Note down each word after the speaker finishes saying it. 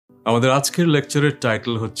আমাদের আজকের লেকচারের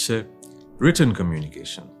টাইটেল হচ্ছে রিটেন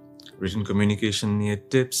কমিউনিকেশন। রিটেন কমিউনিকেশন নিয়ে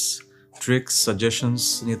টিপস, ট্রিক্স, সাজেশনস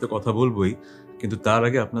নিয়ে তো কথা বলবোই, কিন্তু তার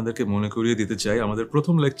আগে আপনাদেরকে মনে করিয়ে দিতে চাই আমাদের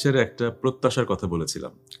প্রথম লেকচারে একটা প্রত্যাশার কথা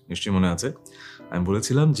বলেছিলাম, নিশ্চয়ই মনে আছে। আমি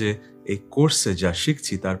বলেছিলাম যে এই কোর্সে যা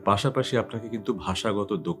শিখছি তার পাশাপাশি আপনাকে কিন্তু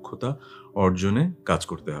ভাষাগত দক্ষতা অর্জনে কাজ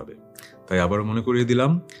করতে হবে। তাই আবারও মনে করিয়ে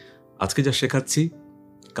দিলাম, আজকে যা শেখাচ্ছি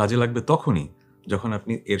কাজে লাগবে তখনই যখন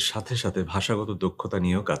আপনি এর সাথে সাথে ভাষাগত দক্ষতা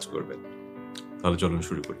নিয়েও কাজ করবেন। তাহলে চলুন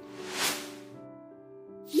শুরু করি।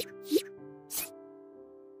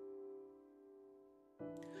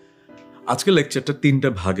 আজকের লেকচারটা 3টা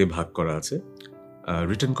ভাগে ভাগ করা আছে।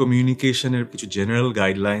 রিটেন কমিউনিকেশনের কিছু জেনারেল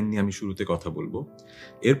গাইডলাইন নিয়ে আমি শুরুতে কথা বলবো।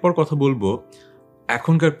 এরপর কথা বলবো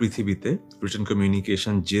এখনকার পৃথিবীতে রিটেন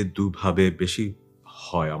কমিউনিকেশন যে দুভাবে বেশি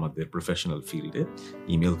হয় আমাদের প্রফেশনাল ফিল্ডে,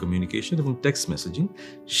 ইমেল কমিউনিকেশন এবং টেক্সট মেসেজিং,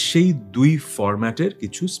 সেই দুই ফরম্যাটের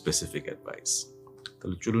কিছু স্পেসিফিক অ্যাডভাইস।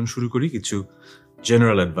 তাহলে চলুন শুরু করি কিছু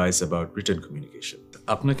general advice about written communication.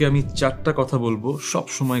 আপনাকে আমি 4টা কথা বলবো, সব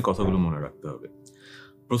সময় কথাগুলো মনে রাখতে হবে।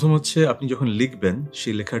 প্রথম হচ্ছে আপনি যখন লিখবেন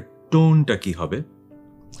সেই লেখার টোনটা কি হবে।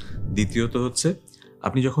 দ্বিতীয়ত হচ্ছে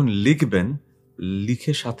আপনি যখন লিখবেন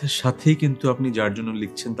লিখে সাথে সাথেই কিন্তু আপনি যার জন্য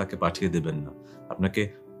লিখছেন তাকে পাঠিয়ে দেবেন না, আপনাকে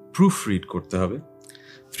প্রুফ রিড করতে হবে।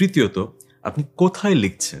 তৃতীয়ত আপনি কোথায়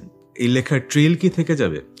লিখছেন, এই লেখার ট্রেল কি থেকে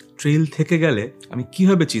যাবে, ট্রেল থেকে গেলে আমি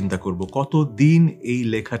কিভাবে চিন্তা করব কতদিন এই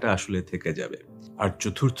লেখাটা আসলে থেকে যাবে। আর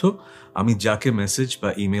চতুর্থ, আমি যাকে মেসেজ বা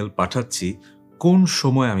ইমেল পাঠাচ্ছি কোন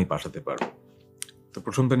সময় আমি পাঠাতে পারবো। তো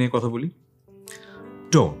প্রথমটা নিয়ে কথা বলি,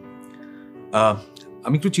 টোন।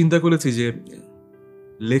 আমি একটু চিন্তা করেছি যে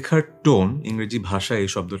লেখার টোন, ইংরেজি ভাষায় এই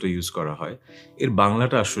শব্দটা ইউজ করা হয়, এর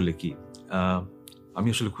বাংলাটা আসলে কি আমি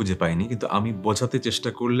আসলে খুঁজে পাইনি, কিন্তু আমি বোঝাতে চেষ্টা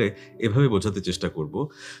করলে এভাবে বোঝাতে চেষ্টা করব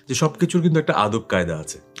যে সবকিছুর কিন্তু একটা আদব কায়দা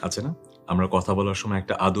আছে না? আমরা কথা বলার সময়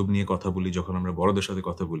একটা আদব নিয়ে কথা বলি, যখন আমরা বড়দের সাথে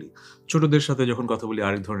কথা বলি, ছোটদের সাথে যখন কথা বলি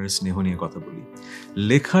আরেক ধরনের স্নেহ নিয়ে কথা বলি।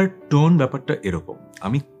 লেখার টোন ব্যাপারটা এরকম,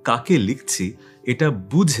 আমি কাকে লিখছি এটা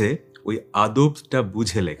বুঝে, ওই আদবটা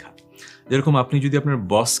বুঝে লেখা। যেরকম আপনি যদি আপনার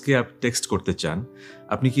বসকে টেক্সট করতে চান,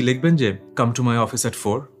 আপনি কি লিখবেন যে come to my office at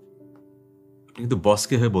 4? আপনি কিন্তু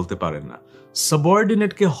বসকে হয়ে বলতে পারেন না,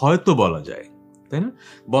 সাবঅর্ডিনেটকে হয়তো বলা যায়, তাই না?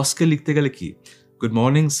 বসকে লিখতে গেলে কি, good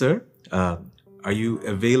morning sir, are you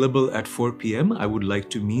available at 4 PM? I would like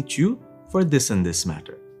to meet you for this and this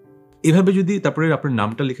matter. এভাবে যদি তারপরে আপনার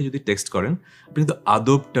নামটা লিখে যদি টেক্সট করেন, আপনি কিন্তু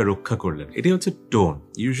আদবটা রক্ষা করলেন। এটাই হচ্ছে টোন।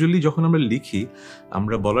 ইউজুয়ালি যখন আমরা লিখি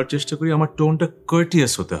আমরা বলার চেষ্টা করি আমার টোনটা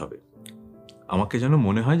কার্টিয়াস হতে হবে, আমাকে যেন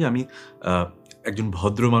মনে হয় যে আমি একজন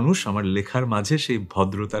ভদ্র মানুষ, আমার লেখার মাঝে সেই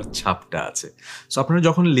ভদ্রতার ছাপটা আছে। সো আপনারা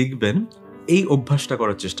যখন লিখবেন এই অভ্যাসটা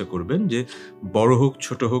করার চেষ্টা করবেন যে বড় হোক,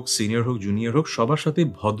 ছোট হোক, সিনিয়র হোক, জুনিয়র হোক, সবার সাথে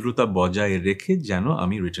ভদ্রতা বজায় রেখে যেন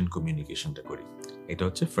আমি রিটেন কমিউনিকেশনটা করি। এটা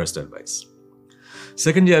হচ্ছে ফার্স্ট অ্যাডভাইস।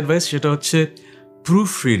 সেকেন্ড যে অ্যাডভাইস সেটা হচ্ছে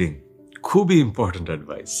প্রুফ রিডিং। খুবই ইম্পর্ট্যান্ট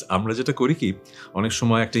অ্যাডভাইস। আমরা যেটা করি কি, অনেক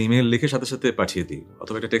সময় একটা ইমেল লিখে সাথে সাথে পাঠিয়ে দিই,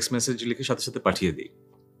 অথবা একটা টেক্সট মেসেজ লিখে সাথে সাথে পাঠিয়ে দিই,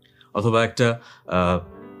 অথবা একটা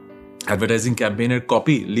অ্যাডভার্টাইজিং ক্যাম্পেইনের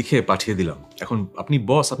কপি লিখে পাঠিয়ে দিলাম। এখন আপনি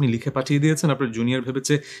বস, আপনি লিখে পাঠিয়ে দিয়েছেন, আপনার জুনিয়র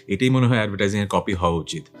ভেবেছে এটাই মনে হয় অ্যাডভার্টাইজিংয়ের কপি হওয়া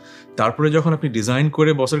উচিত। তারপরে যখন আপনি ডিজাইন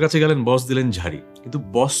করে বসের কাছে গেলেন, বস দিলেন ঝাড়ি, কিন্তু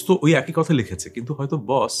বস তো ওই একই কথা লিখেছে, কিন্তু হয়তো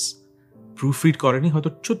বস প্রুফ রিড করেনি, হয়তো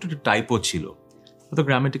ছোট্ট একটা টাইপও ছিল, হয়তো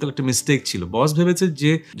গ্রামেটিক্যাল একটা মিস্টেক ছিল। বস ভেবেছে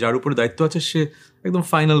যে যার উপরে দায়িত্ব আছে সে একদম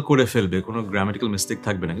ফাইনাল করে ফেলবে, কোনো গ্রামেটিক্যাল মিস্টেক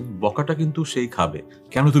থাকবে না, কিন্তু বকাটা কিন্তু সেই খাবে,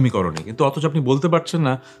 কেন তুমি করোনি। কিন্তু অথচ আপনি বলতে পারছেন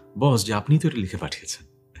না বস যে আপনি তো এটা লিখে পাঠিয়েছেন।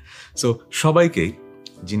 সো সবাইকেই,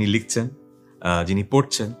 যিনি লিখছেন, যিনি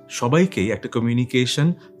পড়ছেন, সবাইকেই একটা কমিউনিকেশন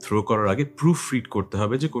থ্রো করার আগে প্রুফ রিড করতে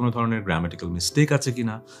হবে যে কোনো ধরনের গ্রামেটিক্যাল মিস্টেক আছে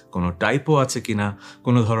কিনা, কোনো টাইপো আছে কিনা,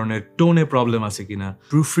 কোনো ধরনের টোনে প্রবলেম আছে কিনা।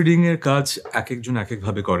 প্রুফ রিডিংয়ের কাজ এক একজন এক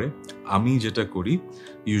একভাবে করে। আমি যেটা করি,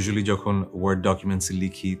 ইউজুয়ালি যখন ওয়ার্ড ডকুমেন্টস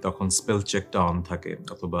লিখি তখন স্পেল চেকটা অন থাকে,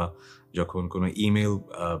 অথবা যখন কোনো ইমেল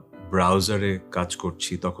ব্রাউজারে কাজ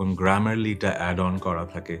করছি তখন গ্রামারলিটা অ্যাড অন করা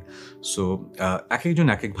থাকে। সো এক একজন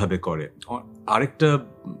এক একভাবে করে। আরেকটা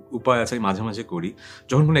উপায় আছে, আমি মাঝে মাঝে করি,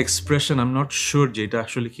 যখন কোনো expression I am not sure যে এটা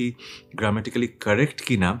আসলে কি গ্রামেটিক্যালি কারেক্ট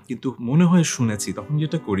কিনা, কিন্তু মনে হয় শুনেছি, তখন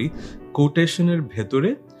যেটা করি কোটেশনের ভেতরে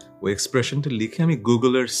ওই এক্সপ্রেশনটা লিখে আমি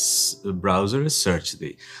গুগলের ব্রাউজারে সার্চ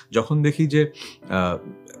দিই। যখন দেখি যে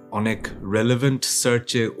অনেক রেলেভেন্ট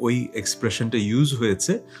সার্চে ওই এক্সপ্রেশনটা ইউজ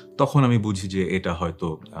হয়েছে, তখন আমি বুঝি যে এটা হয়তো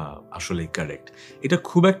আসলেই কারেক্ট। এটা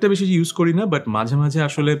খুব একটা বেশি ইউজ করি না, বাট মাঝে মাঝে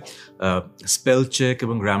আসলে স্পেল চেক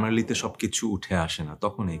এবং গ্রামারলিতে সব কিছু উঠে আসে না,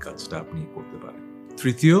 তখন এই কাজটা আপনি করতে পারেন।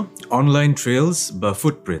 তৃতীয়, অনলাইন ট্রেলস বা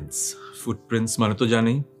ফুটপ্রিন্টস। ফুটপ্রিন্টস মানে তো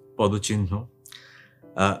জানেই, পদচিহ্ন।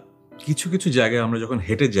 কিছু কিছু জায়গায় আমরা যখন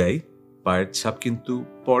হেঁটে যাই পায়ের ছাপ কিন্তু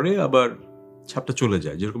পরে আবার ছাপটা চলে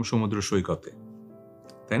যায়, যেরকম সমুদ্র সৈকতে,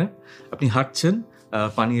 তাই না? আপনি হাঁটছেন,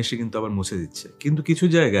 পানি এসে কিন্তু আবার মুছে দিচ্ছে, কিন্তু কিছু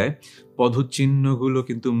জায়গায় পদচিহ্নগুলো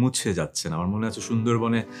কিন্তু মুছে যাচ্ছে না। আমার মনে আছে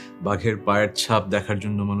সুন্দরবনে বাঘের পায়ের ছাপ দেখার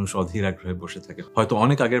জন্য মানুষ অধীর আগ্রহে বসে থাকে, হয়তো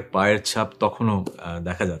অনেক আগের পায়ের ছাপ তখনও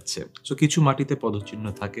দেখা যাচ্ছে। সো কিছু মাটিতে পদচিহ্ন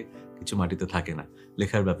থাকে, কিছু মাটিতে থাকে না।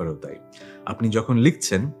 লেখার ব্যাপারেও তাই। আপনি যখন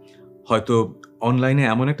লিখছেন, হয়তো অনলাইনে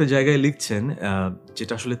এমন একটা জায়গায় লিখছেন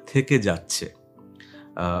যেটা আসলে থেকে যাচ্ছে।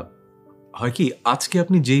 হয় কি, আজকে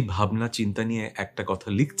আপনি যেই ভাবনা চিন্তা নিয়ে একটা কথা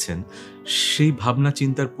লিখছেন, সেই ভাবনা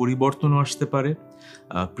চিন্তার পরিবর্তনও আসতে পারে।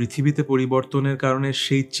 পৃথিবীতে পরিবর্তনের কারণে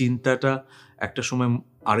সেই চিন্তাটা একটা সময়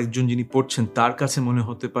আরেকজন যিনি পড়ছেন তার কাছে মনে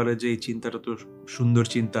হতে পারে যে এই চিন্তাটা তো সুন্দর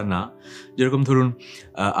চিন্তা না। যেরকম ধরুন,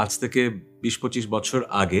 আজ থেকে 20-25 বছর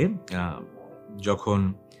আগে যখন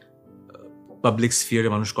পাবলিক স্ফিয়ারে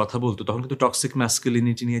মানুষ কথা বলতো, তখন কিন্তু টক্সিক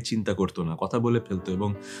ম্যাসকুলিনিটি নিয়ে চিন্তা করতো না, কথা বলে ফেলতো এবং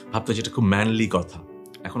ভাবতো যেটা খুব ম্যানলি কথা।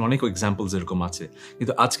 এখন অনেক এক্সাম্পলস এরকম আছে।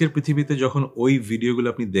 কিন্তু আজকের পৃথিবীতে যখন ওই ভিডিওগুলো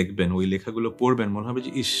আপনি দেখবেন, ওই লেখাগুলো পড়বেন, মনে হবে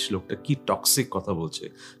যে ইস, লোকটা কি টক্সিক কথা বলছে,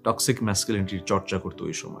 টক্সিক ম্যাসকুলিনিটির চর্চা করতো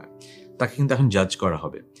ওই সময়। তাকে কিন্তু এখন জাজ করা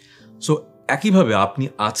হবে। সো একইভাবে আপনি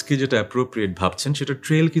আজকে যেটা অ্যাপ্রোপ্রিয়েট ভাবছেন সেটা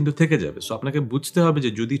ট্রেল কিন্তু থেকে যাবে। সো আপনাকে বুঝতে হবে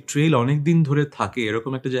যে যদি ট্রেল অনেক দিন ধরে থাকে,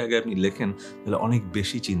 এরকম একটা জায়গায় আপনি লেখেন, তাহলে অনেক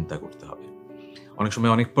বেশি চিন্তা করতে হবে। অনেক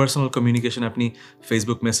সময় অনেক পার্সোনাল কমিউনিকেশন আপনি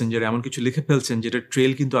ফেসবুক মেসেঞ্জারে এমন কিছু লিখে ফেলছেন যেটা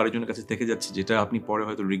ট্রেল কিন্তু আরেকজনের কাছে থেকে যাচ্ছে, যেটা আপনি পরে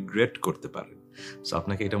হয়তো রিগ্রেট করতে পারেন। সো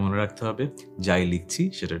আপনাকে এটা মনে রাখতে হবে, যাই লিখছি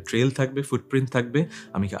সেটা ট্রেল থাকবে, ফুটপ্রিন্ট থাকবে।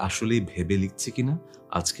 আমি কি আসলেই ভেবে লিখছি কিনা,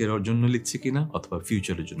 আজকের জন্য লিখছি কিনা, অথবা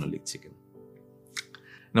ফিউচারের জন্য লিখছি কিনা।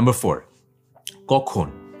 নাম্বার 4, কখন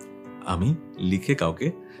আমি লিখে কাউকে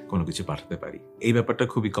কোনো কিছু পাঠাতে পারি। এই ব্যাপারটা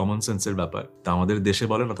খুবই কমন সেন্সের ব্যাপার। তা আমাদের দেশে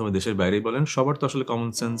বলেন অথবা দেশের বাইরেই বলেন, সবার তো আসলে কমন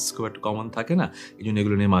সেন্স খুব একটা কমন থাকে না। এই জন্য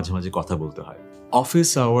এগুলো নিয়ে মাঝে মাঝে কথা বলতে হয়। অফিস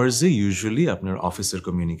আওয়ার্সে ইউজুয়ালি আপনার অফিসের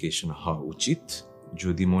কমিউনিকেশন হওয়া উচিত।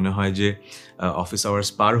 যদি মনে হয় যে অফিস আওয়ার্স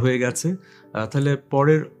পার হয়ে গেছে, তাহলে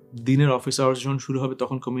পরের দিনের অফিস আওয়ার্স যখন শুরু হবে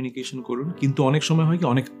তখন কমিউনিকেশন করুন। কিন্তু অনেক সময় হয় কি,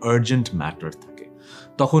 অনেক আর্জেন্ট ম্যাটার থাকে,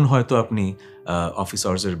 তখন হয়তো আপনি অফিস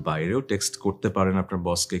আওয়ার্সের বাইরেও টেক্সট করতে পারেন, আপনার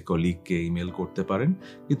বসকে, কলিগকে ইমেল করতে পারেন।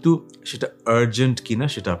 কিন্তু সেটা আর্জেন্ট কিনা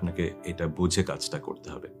সেটা আপনাকে এটা বুঝে কাজটা করতে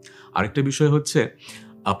হবে। আরেকটা বিষয় হচ্ছে,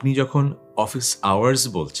 আপনি যখন অফিস আওয়ার্স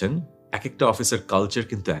বলছেন, এক একটা অফিসের কালচার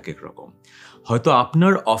কিন্তু এক এক রকম। হয়তো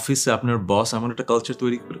আপনার অফিসে আপনার বস এমন একটা কালচার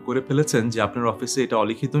তৈরি করে ফেলেছেন যে আপনার অফিসে এটা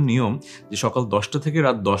অলিখিত নিয়ম যে সকাল 10টা থেকে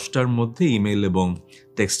রাত 10টার মধ্যে ইমেল এবং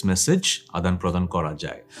টেক্সট মেসেজ আদান প্রদান করা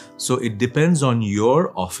যায়। So it depends on your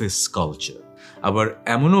office culture. আবার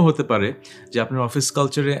এমনও হতে পারে যে আপনার অফিস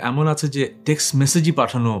কালচারে এমন আছে যে টেক্সট মেসেজই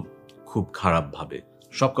পাঠানো খুব খারাপভাবে,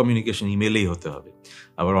 সব কমিউনিকেশন ইমেলেই হতে হবে।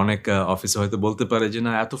 আবার অনেক অফিসে হয়তো বলতে পারে যে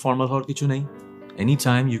না, এত ফর্মাল হওয়ার কিছু নেই, any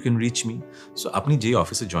time you can reach me. So আপনি যেই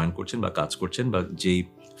অফিসে জয়েন করছেন বা কাজ করছেন বা যেই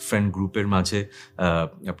ফ্রেন্ড গ্রুপের মাঝে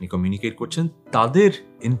আপনি কমিউনিকেট করছেন, তাদের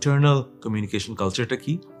ইন্টারনাল কমিউনিকেশন কালচারটা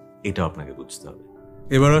কি, এটা আপনাকে বুঝতে হবে।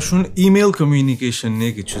 এবার আসুন ইমেল কমিউনিকেশন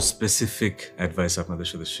নিয়ে কিছু স্পেসিফিক অ্যাডভাইস আপনাদের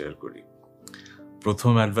সাথে শেয়ার করি।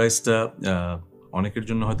 প্রথম অ্যাডভাইসটা অনেকের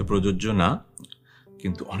জন্য হয়তো প্রযোজ্য না,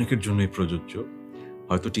 কিন্তু অনেকের জন্যই প্রযোজ্য।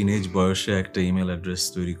 হয়তো টিনেজ বয়সে একটা ইমেল অ্যাড্রেস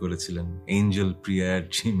তৈরি করেছিলেন,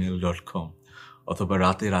 angelpriya@gmail.com অথবা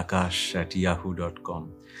raterakash@yahoo.com।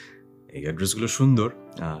 এই অ্যাড্রেসগুলো সুন্দর,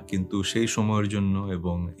 কিন্তু সেই সময়ের জন্য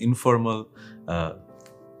এবং ইনফর্মাল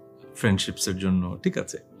ফ্রেন্ডশিপসের জন্য ঠিক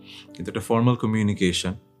আছে, কিন্তু একটা ফর্মাল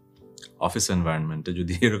কমিউনিকেশন অফিস এনভায়রনমেন্টে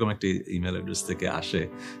যদি এরকম একটা ইমেল অ্যাড্রেস থেকে আসে,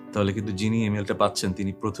 তাহলে কিন্তু যিনি ইমেলটা পাচ্ছেন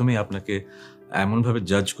তিনি প্রথমেই আপনাকে এমনভাবে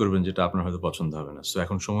জাজ করবেন যেটা আপনার হয়তো পছন্দ হবে না। সো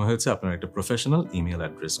এখন সময় হয়েছে আপনার একটা প্রফেশনাল ইমেল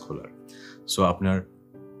অ্যাড্রেস খোলার। সো আপনার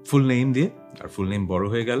ফুল নেম দিয়ে, আর ফুল নেম বড়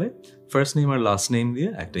হয়ে গেলে ফার্স্ট নেম আর লাস্ট নেম দিয়ে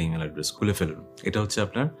একটা ইমেল অ্যাড্রেস খুলে ফেলুন। এটা হচ্ছে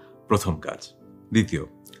আপনার প্রথম কাজ। দ্বিতীয়,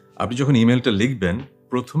 আপনি যখন ইমেলটা লিখবেন,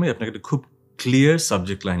 প্রথমে আপনাকে একটা খুব ক্লিয়ার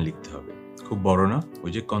সাবজেক্ট লাইন লিখতে হবে। খুব বড় না,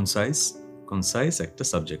 ওই যে কনসাইজ একটা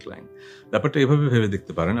সাবজেক্ট লাইন। ব্যাপারটা এভাবে ভেবে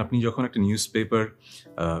দেখতে পারেন, আপনি যখন একটা নিউজ পেপার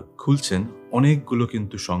খুলছেন, অনেকগুলো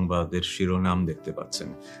কিন্তু সংবাদের শিরোনাম দেখতে পাচ্ছেন।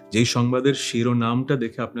 যেই সংবাদের শিরোনামটা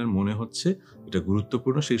দেখে আপনার মনে হচ্ছে এটা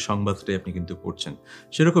গুরুত্বপূর্ণ, সেই সংবাদটাই আপনি কিন্তু পড়ছেন।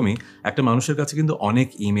 সেরকমই একটা মানুষের কাছে কিন্তু অনেক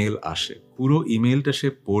ইমেল আসে, পুরো ইমেলটা সে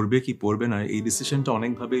পড়বে কি পড়বে না এই ডিসিশনটা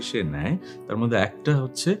অনেকভাবেই সে নেয়। তার মধ্যে একটা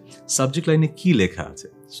হচ্ছে সাবজেক্ট লাইনে কি লেখা আছে।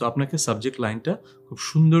 সো আপনাকে সাবজেক্ট লাইনটা খুব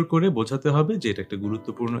সুন্দর করে বোঝাতে হবে যে এটা একটা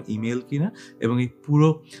গুরুত্বপূর্ণ ইমেল কিনা, এবং এই পুরো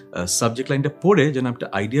সাবজেক্ট লাইনটা পড়ে যেন একটা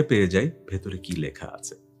আইডিয়া পেয়ে যায় ভেতরে কি লেখা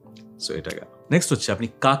আছে। সো এটা গেল। নেক্সট হচ্ছে আপনি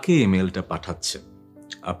কাকে ইমেলটা পাঠাচ্ছেন।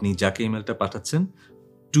 আপনি যাকে ইমেলটা পাঠাচ্ছেন,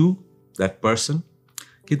 টু দ্যাট পারসন।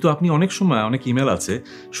 কিন্তু আপনি অনেক সময় অনেক ইমেল আছে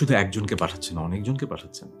শুধু একজনকে পাঠাচ্ছেন, অনেকজনকে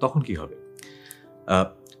পাঠাচ্ছেন, তখন কি হবে?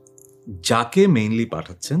 যাকে মেইনলি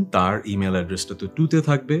পাঠাচ্ছেন তার ইমেল অ্যাড্রেসটা তো টুতে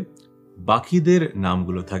থাকবে, বাকিদের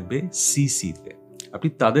নামগুলো থাকবে সিসিতে। আপনি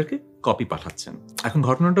তাদেরকে কপি পাঠাচ্ছেন। এখন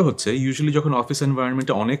ঘটনাটা হচ্ছে ইউজুয়ালি যখন অফিস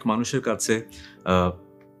এনভায়রনমেন্টে অনেক মানুষের কাছে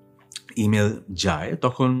ইমেল যায়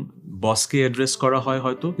তখন বসকে অ্যাড্রেস করা হয়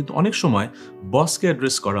হয়তো, কিন্তু অনেক সময় বসকে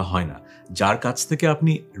অ্যাড্রেস করা হয় না। যার কাছ থেকে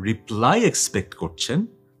আপনি রিপ্লাই এক্সপেক্ট করছেন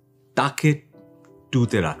তাকে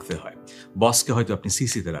টুতে রাখতে হয়, বসকে হয়তো আপনি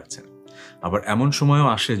সিসিতে রাখছেন। আবার এমন সময়ও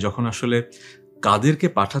আসে যখন আসলে কাদেরকে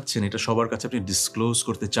পাঠাচ্ছেন এটা সবার কাছে আপনি ডিসক্লোজ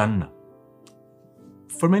করতে চান না,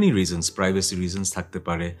 for many reasons, privacy reasons থাকতে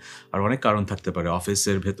পারে, আর অনেক কারণ থাকতে পারে।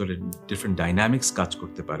 অফিসের ভেতরে ডিফারেন্ট ডাইনামিক্স কাজ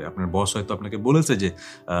করতে পারে। আপনার বস হয়তো আপনাকে বলেছে যে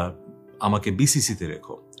আমাকে বিসিসিতে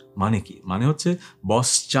রেখো। মানে কি? মানে হচ্ছে বস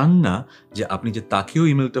চান না যে আপনি যে তাকেও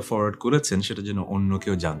ইমেলটা ফরওয়ার্ড করেছেন সেটা যেন অন্য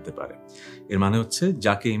কেউ জানতে পারে। এর মানে হচ্ছে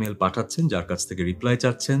যাকে ইমেল পাঠাচ্ছেন, যার কাছ থেকে রিপ্লাই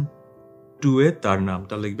চাচ্ছেন, টুয়ে তার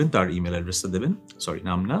নামটা লিখবেন, তার ইমেল অ্যাড্রেসটা দেবেন, সরি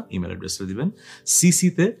নাম না, ইমেল অ্যাড্রেসটা দিবেন।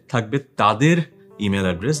 সিসিতে থাকবে তাদের ইমেল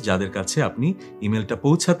অ্যাড্রেস যাদের কাছে আপনি ইমেলটা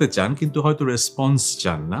পৌঁছাতে চান কিন্তু হয়তো রেসপন্স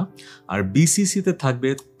চান না। আর বিসিসিতে থাকবে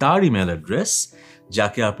তার ইমেল অ্যাড্রেস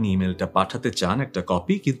যাকে আপনি ইমেলটা পাঠাতে চান একটা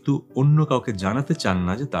কপি, কিন্তু অন্য কাউকে জানাতে চান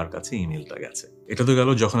না যে তার কাছে ইমেলটা গেছে। এটা তো গেল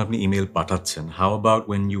যখন আপনি ইমেল পাঠাচ্ছেন। How about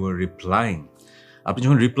when you R replying? আপনি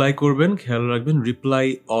যখন রিপ্লাই করবেন খেয়াল রাখবেন রিপ্লাই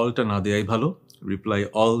অলটা না দেওয়াই ভালো। রিপ্লাই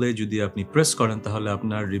অলে যদি আপনি প্রেস করেন তাহলে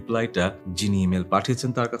আপনার রিপ্লাইটা যিনি ইমেল পাঠিয়েছেন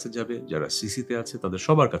তার কাছে যাবে, যারা সিসিতে আছে তাদের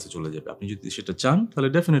সবার কাছে চলে যাবে। আপনি যদি সেটা চান তাহলে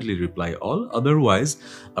ডেফিনেটলি রিপ্লাই অল। আদারওয়াইজ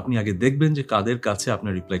আপনি আগে দেখবেন যে কাদের কাছে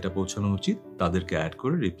আপনার রিপ্লাইটা পৌঁছানো উচিত, তাদেরকে অ্যাড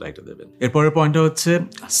করে রিপ্লাইটা দেবেন। এরপরের পয়েন্টটা হচ্ছে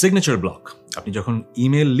সিগনেচার ব্লক। আপনি যখন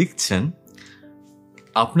ইমেল লিখছেন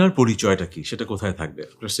আপনার পরিচয়টা কি সেটা কোথায় থাকবে?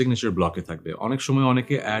 আপনার সিগনেচার ব্লকে থাকবে। অনেক সময়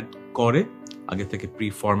অনেকে অ্যাড করে, আগে থেকে প্রি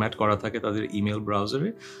ফরম্যাট করা থাকে তাদের ইমেল ব্রাউজারে,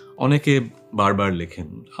 অনেকে বারবার লেখেন।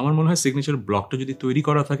 আমার মনে হয় সিগনেচার ব্লকটা যদি তৈরি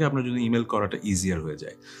করা থাকে আপনার জন্য ইমেল করাটা ইজিয়ার হয়ে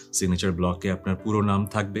যায়। সিগনেচার ব্লকে আপনার পুরো নাম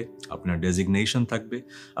থাকবে, আপনার ডেজিগনেশন থাকবে,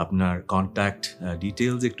 আপনার কন্ট্যাক্ট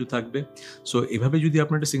ডিটেলস একটু থাকবে। সো এভাবে যদি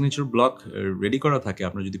আপনার একটা সিগনেচার ব্লক রেডি করা থাকে,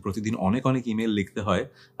 আপনার যদি প্রতিদিন অনেক অনেক ইমেল লিখতে হয়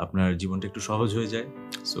আপনার জীবনটা একটু সহজ হয়ে যায়।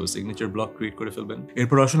 সো সিগনেচার ব্লক ক্রিয়েট করে ফেলবেন।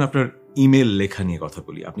 এরপর আসুন আপনার ইমেল লেখা নিয়ে কথা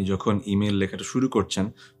বলি। আপনি যখন ইমেল লেখাটা শুরু করছেন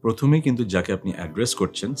প্রথমেই কিন্তু যাকে আপনি অ্যাড্রেস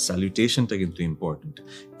করছেন স্যালুটেশনটা কিন্তু ইম্পর্টেন্ট।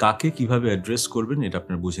 কাকে কিভাবে অ্যাড্রেস করবেন এটা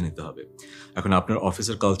আপনার বুঝে নিতে হবে। এখন আপনার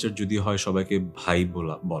অফিসের কালচার যদি হয় সবাইকে ভাই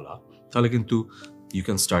বলা তাহলে কিন্তু ইউ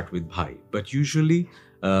ক্যান স্টার্ট উইথ ভাই, বাট ইউজুয়ালি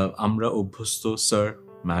আমরা অভ্যস্ত স্যার,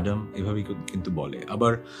 ম্যাডাম এভাবেই কিন্তু বলে।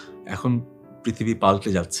 আবার এখন পৃথিবী পাল্টে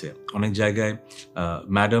যাচ্ছে, অনেক জায়গায়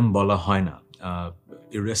ম্যাডাম বলা হয় না,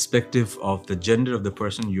 irrespective of the gender of the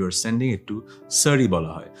person you are sending it to, স্যারই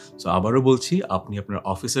বলা হয়। সো আবারও বলছি, আপনি আপনার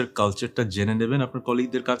অফিসের কালচারটা জেনে নেবেন আপনার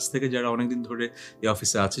কলিগদের কাছ থেকে যারা অনেকদিন ধরে এই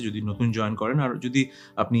অফিসে আছে, যদি নতুন জয়েন করেন, আর যদি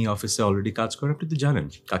আপনি অফিসে অলরেডি কাজ করেন আপনি তো জানেন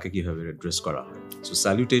কাকে কীভাবে অ্যাড্রেস করা হয়। সো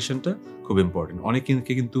স্যালুটেশনটা খুব ইম্পর্টেন্ট।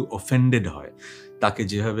 অনেকে কিন্তু অফেন্ডেড হয়, তাকে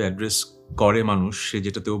যেভাবে অ্যাড্রেস করে মানুষ, সে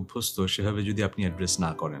যেটাতে অভ্যস্ত সেভাবে যদি আপনি অ্যাড্রেস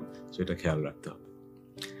না করেন, সেটা খেয়াল রাখতে হবে।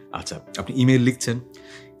 আচ্ছা, আপনি ইমেল লিখছেন,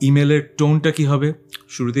 ইমেলের টোনটা কি হবে?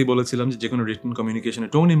 শুরুতেই বলেছিলাম যে কোনো রিটেন কমিউনিকেশনে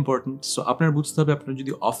টোন ইম্পর্টেন্ট। সো আপনার বুঝতে হবে আপনার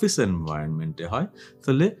যদি অফিস এনভায়রনমেন্টে হয়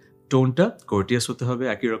তাহলে টোনটা কোর্টিয়াস হতে হবে,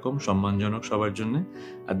 একই রকম সম্মানজনক সবার জন্য।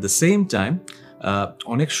 অ্যাট দ্য সেম টাইম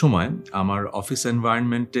অনেক সময় আমার অফিস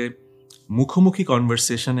এনভায়রনমেন্টে মুখোমুখি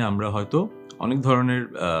কনভারসেশনে আমরা হয়তো অনেক ধরনের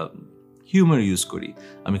হিউমার ইউজ করি।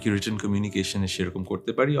 আমি কি রিটেন কমিউনিকেশনে সেরকম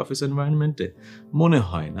করতে পারি অফিস এনভায়রনমেন্টে? মনে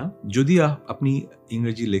হয় না। যদি আপনি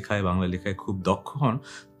ইংরেজি লেখায় বাংলা লেখায় খুব দক্ষ হন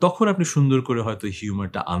তখন আপনি সুন্দর করে হয়তো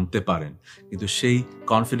হিউমারটা আনতে পারেন, কিন্তু সেই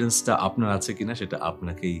কনফিডেন্সটা আপনার আছে কিনা সেটা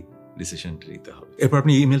আপনাকেই ডিসিশনটা নিতে হবে। এরপর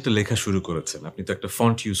আপনি ইমেলটা লেখা শুরু করেছেন, আপনি তো একটা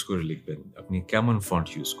ফন্ট ইউজ করে লিখবেন। আপনি কেমন ফন্ট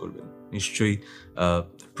ইউজ করবেন? নিশ্চয়ই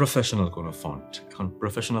প্রফেশনাল কোনো ফন্ট। এখন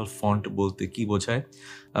প্রফেশনাল ফন্ট বলতে কি বোঝায়?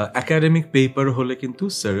 একাডেমিক পেপার হলে কিন্তু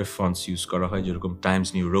সেরেফ ফন্টস ইউজ করা হয়, যেরকম টাইমস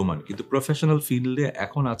নিউ রোমান। কিন্তু প্রফেশনাল ফিল্ডে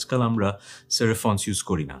এখন আজকাল আমরা সেরেফ ফন্টস ইউজ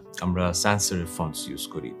করি না, আমরা সান্স সেরেফ ফন্টস ইউজ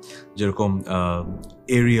করি। যেরকম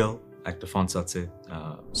এরিয়াল একটা ফন্টস আছে,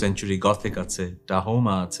 সেঞ্চুরি গথিক আছে,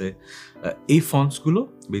 টাহোমা আছে। এই ফন্টসগুলো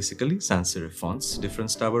বেসিক্যালি সান্স সেরেফ ফন্টস।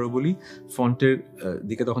 ডিফারেন্সটা আবারও বলি, ফন্টের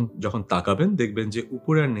দিকে যখন তাকাবেন দেখবেন যে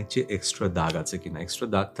উপরে আর নিচে এক্সট্রা দাগ আছে কিনা। এক্সট্রা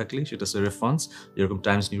দাগ থাকলেই সেটা সেরেফ ফন্টস, যেরকম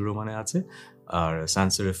টাইমস নিউ রোমানে আছে। আর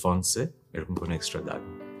সান্স সেরেফ ফন্টসে এরকম কোনো এক্সট্রা দাগ।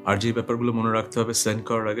 আর যে ব্যাপারগুলো মনে রাখতে হবে সেন্ড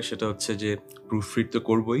করার আগে সেটা হচ্ছে যে প্রুফ রিড তো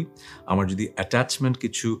করবই। আমার যদি অ্যাটাচমেন্ট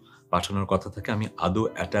কিছু পাঠানোর কথা থাকে আমি আদৌ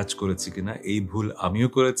অ্যাটাচ করেছি কিনা, এই ভুল আমিও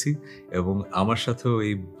করেছি এবং আমার সাথেও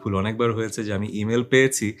এই ভুল অনেকবার হয়েছে যে আমি ইমেল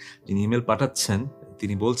পেয়েছি, যিনি ইমেল পাঠাচ্ছেন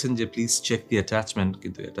তিনি বলছেন যে প্লিজ চেক দি অ্যাটাচমেন্ট,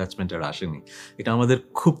 কিন্তু অ্যাটাচমেন্ট আর আসেনি। এটা আমাদের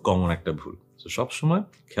খুব কমন একটা ভুল। তো সবসময়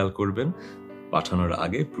খেয়াল করবেন পাঠানোর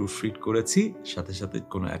আগে প্রুফ রিড করেছি, সাথে সাথে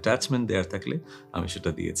কোনো অ্যাটাচমেন্ট দেওয়ার থাকলে আমি সেটা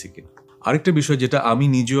দিয়েছি কিনা। আরেকটা বিষয় যেটা আমি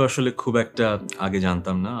নিজেও আসলে খুব একটা আগে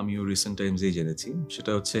জানতাম না, আমিও রিসেন্ট টাইমসেই জেনেছি,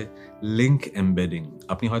 সেটা হচ্ছে লিঙ্ক এমবেডিং।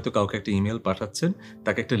 আপনি হয়তো কাউকে একটা ইমেল পাঠাচ্ছেন,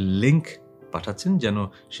 তাকে একটা লিঙ্ক পাঠাচ্ছেন যেন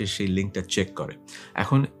সে সেই লিঙ্কটা চেক করে।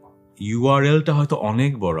 এখন ইউআরএলটা হয়তো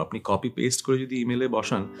অনেক বড়, আপনি কপি পেস্ট করে যদি ইমেলে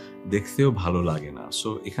বসান দেখতেও ভালো লাগে না। সো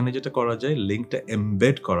এখানে যেটা করা যায়, লিঙ্কটা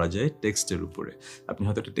এমবেড করা যায় টেক্সটের উপরে। আপনি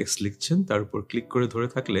হয়তো একটা টেক্সট লিখছেন, তার উপর ক্লিক করে ধরে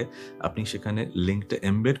থাকলে আপনি সেখানে লিঙ্কটা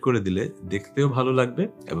এমবেড করে দিলে দেখতেও ভালো লাগবে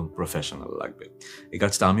এবং প্রফেশনাল লাগবে। এই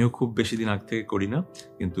কাজটা আমিও খুব বেশি দিন আগ থেকে করি না,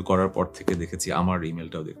 কিন্তু করার পর থেকে দেখেছি আমার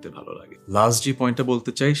ইমেলটাও দেখতে ভালো লাগে। লাস্ট যে পয়েন্টটা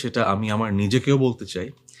বলতে চাই, সেটা আমি আমার নিজেকেও বলতে চাই,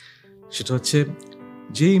 সেটা হচ্ছে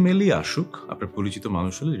যে ইমেলই আসুক আপনার পরিচিত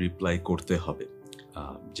মানুষ হলে রিপ্লাই করতে হবে।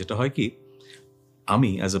 যেটা হয় কি,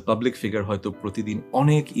 আমি অ্যাজ এ পাবলিক ফিগার হয়তো প্রতিদিন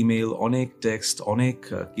অনেক ইমেল, অনেক টেক্সট, অনেক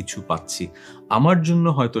কিছু পাচ্ছি। আমার জন্য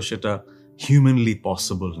হয়তো সেটা হিউম্যানলি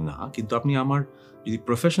পসিবল না, কিন্তু আপনি আমার যদি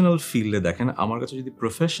প্রফেশনাল ফিল্ডে দেখেন, আমার কাছে যদি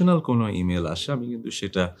প্রফেশনাল কোনো ইমেল আসে আমি কিন্তু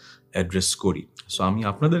সেটা অ্যাড্রেস করি। সো আমি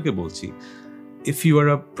আপনাদেরকে বলছি, if you R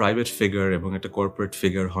a private figure এবং একটা কর্পোরেট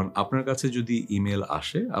ফিগার হন, আপনার কাছে যদি ইমেল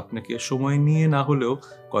আসে, আপনাকে সময় নিয়ে না হলেও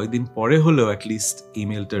কয়েকদিন পরে হলেও অ্যাটলিস্ট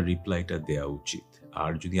ইমেলটার রিপ্লাইটা দেওয়া উচিত।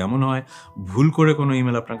 আর যদি এমন হয় ভুল করে কোনো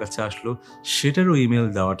ইমেল আপনার কাছে আসলো, সেটারও ইমেল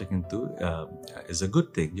দেওয়াটা কিন্তু ইজ এ গুড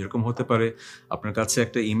থিং। যেরকম হতে পারে আপনার কাছে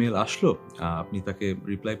একটা ইমেল আসলো, আপনি তাকে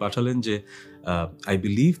রিপ্লাই পাঠালেন যে I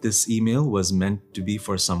believe this email was meant to be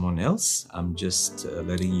for someone else. I'm just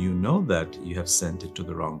letting you know that you have sent it to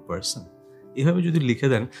the wrong person. এভাবে যদি লিখে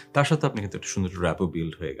দেন, তার সাথে আপনি কিন্তু একটা সুন্দর র্যাপও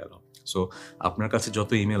বিল্ড হয়ে গেল। সো আপনার কাছে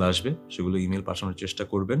যত ইমেল আসবে সেগুলো ইমেল পাঠানোর চেষ্টা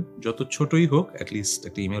করবেন, যত ছোটই হোক অ্যাটলিস্ট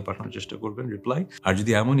একটা ইমেল পাঠানোর চেষ্টা করবেন রিপ্লাই। আর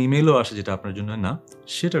যদি এমন ইমেলও আসে যেটা আপনার জন্য না,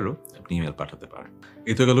 সেটারও আপনি ইমেল পাঠাতে পারেন।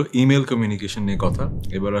 এই তো গেল ইমেল কমিউনিকেশন নিয়ে কথা।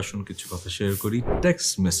 এবার আসুন কিছু কথা শেয়ার করি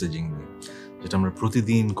টেক্সট মেসেজিং নিয়ে, যেটা আমরা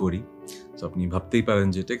প্রতিদিন করি। তো আপনি ভাবতেই পারেন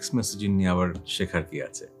যে টেক্সট মেসেজিং নিয়ে আবার শেখার কি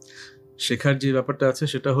আছে। শেখার যে ব্যাপারটা আছে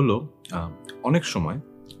সেটা হলো, অনেক সময়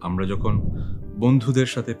আমরা যখন বন্ধুদের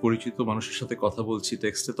সাথে, পরিচিত মানুষের সাথে কথা বলছি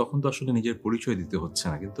টেক্সটে, তখন তো আসলে নিজের পরিচয় দিতে হচ্ছে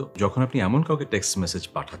না। কিন্তু যখন আপনি এমন কাউকে টেক্সট মেসেজ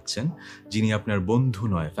পাঠাচ্ছেন যিনি আপনার বন্ধু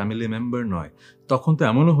নয়, ফ্যামিলি মেম্বার নয়, তখন তো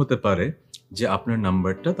এমনও হতে পারে যে আপনার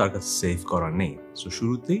নাম্বারটা তার কাছে সেভ করা নেই। সো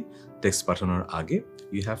শুরুতেই টেক্সট পাঠানোর আগে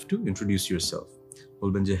you have to introduce yourself.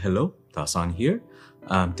 বলবেন যে hello, Tahsan here,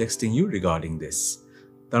 I am texting you regarding this.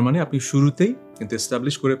 তার মানে আপনি শুরুতেই কিন্তু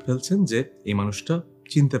এস্টাবলিশ করে ফেলছেন যে এই মানুষটা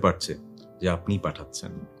চিনতে পারছে যে আপনি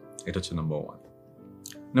পাঠাচ্ছেন। এটা হচ্ছে নাম্বার 1।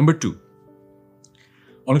 নাম্বার 2,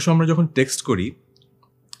 অনেক সময় আমরা যখন টেক্সট করি,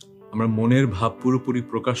 আমরা মনের ভাব পুরোপুরি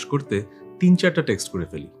প্রকাশ করতে 3-4টা টেক্সট করে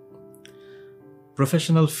ফেলি।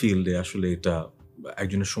 প্রফেশনাল ফিল্ডে আসলে এটা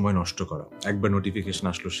একজনের সময় নষ্ট করা। একবার নোটিফিকেশন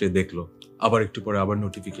আসলো, সে দেখলো, আবার একটু পরে আবার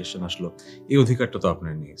নোটিফিকেশন আসলো, এই অধিকারটা তো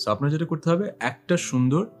আপনার নেই। সো আপনার যেটা করতে হবে, একটা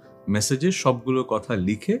সুন্দর মেসেজে সবগুলো কথা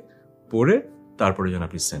লিখে পড়ে তারপরে যেন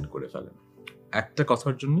আপনি সেন্ড করে ফেলেন। একটা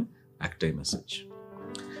কথার জন্য একটাই মেসেজ।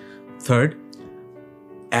 থার্ড,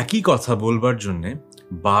 একই কথা বলবার জন্য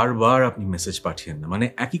বারবার আপনি মেসেজ পাঠিয়েন না। মানে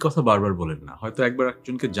একই কথা বারবার বলেন না। হয়তো একবার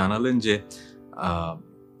একজনকে জানালেন যে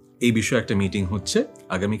এই বিষয়ে একটা মিটিং হচ্ছে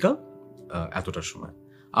আগামীকাল এতটার সময়,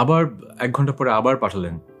 আবার 1 ঘন্টা পরে আবার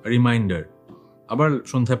পাঠালেন রিমাইন্ডার, আবার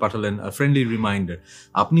সন্ধ্যায় পাঠালেন ফ্রেন্ডলি রিমাইন্ডার।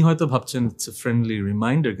 আপনি হয়তো ভাবছেন ফ্রেন্ডলি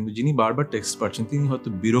রিমাইন্ডার, কিন্তু যিনি বারবার টেক্সট পাচ্ছেন তিনি হয়তো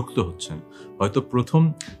বিরক্ত হচ্ছেন। হয়তো প্রথম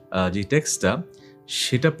যে টেক্সটটা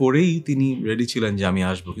সেটা পড়েই তিনি রেডি ছিলেন যে আমি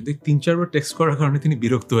আসবো, কিন্তু 3-4 বার টেক্সট করার কারণে তিনি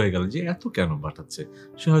বিরক্ত হয়ে গেলেন যে এত কেন পাঠাচ্ছে।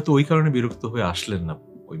 সে হয়তো ওই কারণে বিরক্ত হয়ে আসলেন না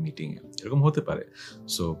ওই মিটিংয়ে, এরকম হতে পারে।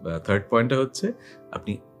 সো থার্ড পয়েন্টটা হচ্ছে,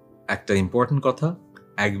 আপনি একটা ইম্পর্টেন্ট কথা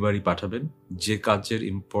একবারই পাঠাবেন। যে কাজের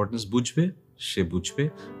ইম্পর্টেন্স বুঝবে সে বুঝবে,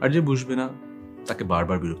 আর যে বুঝবে না তাকে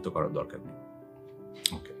বারবার বিরক্ত করার দরকার নেই।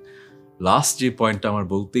 ওকে, লাস্ট যে পয়েন্টটা আমার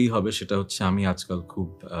বলতেই হবে সেটা হচ্ছে, আমি আজকাল খুব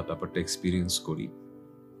ব্যাপারটা এক্সপিরিয়েন্স করি।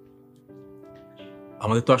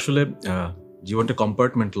 আমাদের তো আসলে জীবনটা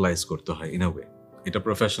কম্পার্টমেন্টালাইজ করতে হয় ইন আ ওয়ে। এটা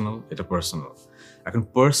প্রফেশনাল, এটা পার্সোনাল। এখন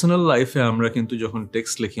পার্সোনাল লাইফে আমরা কিন্তু যখন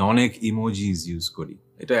টেক্সট লিখি অনেক ইমোজিস ইউজ করি,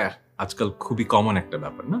 এটা আজকাল খুবই কমন একটা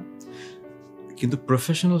ব্যাপার না? কিন্তু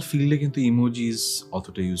প্রফেশনাল ফিল্ডে কিন্তু ইমোজিস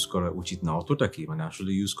অতটা ইউজ করা উচিত না। অতটা কি, মানে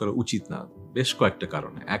আসলে ইউজ করা উচিত না বেশ কয়েকটা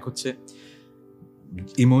কারণে। এক হচ্ছে,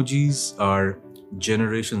 ইমোজিস আর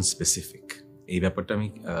জেনারেশন স্পেসিফিক। এই ব্যাপারটা আমি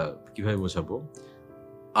কিভাবে বোঝাবো,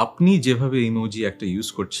 আপনি যেভাবে ইমোজি একটা ইউজ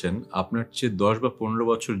করছেন, আপনার চেয়ে 10 বা 15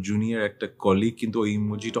 বছর জুনিয়র একটা কলিগ কিন্তু ওই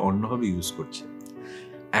ইমোজিটা অন্যভাবে ইউজ করছে।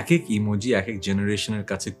 এক এক ইমোজি এক এক জেনারেশনের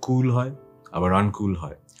কাছে কুল হয়, আবার আনকুল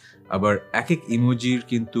হয়। আবার এক এক ইমোজির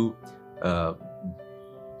কিন্তু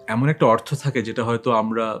এমন একটা অর্থ থাকে যেটা হয়তো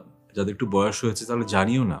আমরা যাদের একটু বয়স হয়েছে তাহলে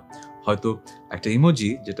জানিও না। হয়তো একটা ইমোজি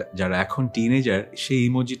যেটা যারা এখন টিনেজার সেই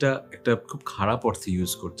ইমোজিটা একটা খুব খারাপ অর্থে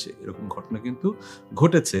ইউজ করছে, এরকম ঘটনা কিন্তু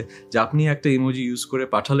ঘটেছে যে আপনি একটা ইমোজি ইউজ করে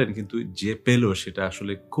পাঠালেন কিন্তু যে পেলো সেটা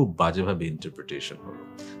আসলে খুব বাজেভাবে ইন্টারপ্রিটেশন হলো।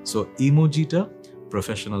 সো ইমোজিটা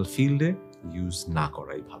প্রফেশনাল ফিল্ডে ইউজ না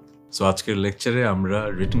করাই ভালো। সো আজকের লেকচারে আমরা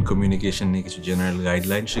রিটেন কমিউনিকেশন নিয়ে কিছু জেনারেল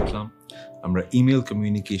গাইডলাইন শিখলাম, আমরা ইমেল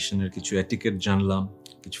কমিউনিকেশনের কিছু এটিকেট জানলাম,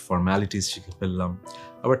 কিছু ফর্মালিটিস শিখে ফেললাম,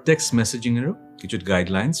 আবার টেক্সট মেসেজিংয়েরও কিছু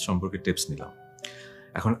গাইডলাইন্স সম্পর্কে টিপস নিলাম।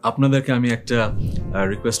 এখন আপনাদেরকে আমি একটা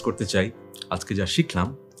রিকোয়েস্ট করতে চাই, আজকে যা শিখলাম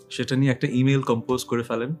সেটা নিয়ে একটা ইমেল কম্পোজ করে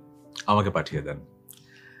ফেলেন, আমাকে পাঠিয়ে দেন।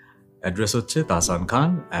 অ্যাড্রেস হচ্ছে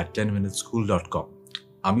tahsan.10minuteschool.com।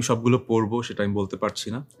 আমি সবগুলো পড়বো সেটা আমি বলতে পারছি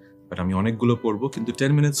না, বাট আমি অনেকগুলো পড়বো, কিন্তু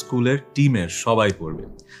 10 মিনিট স্কুলের টিমের সবাই পড়বে।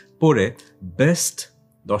 পড়ে বেস্ট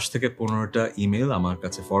 10 থেকে 15টা ইমেল আমার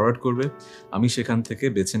কাছে ফরওয়ার্ড করবে। আমি সেখান থেকে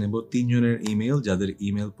বেছে নেব 3 জনের ইমেল যাদের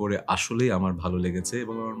ইমেল পড়ে আসলেই আমার ভালো লেগেছে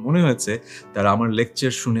এবং আমার মনে হয়েছে তারা আমার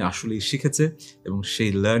লেকচার শুনে আসলেই শিখেছে এবং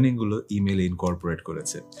সেই লার্নিংগুলো ইমেলে ইনকর্পোরেট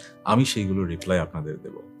করেছে। আমি সেইগুলো রিপ্লাই আপনাদের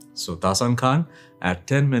দেব। So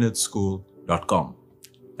tahsan.10minuteschool.com।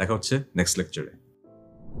 দেখা হচ্ছে নেক্সট লেকচারে।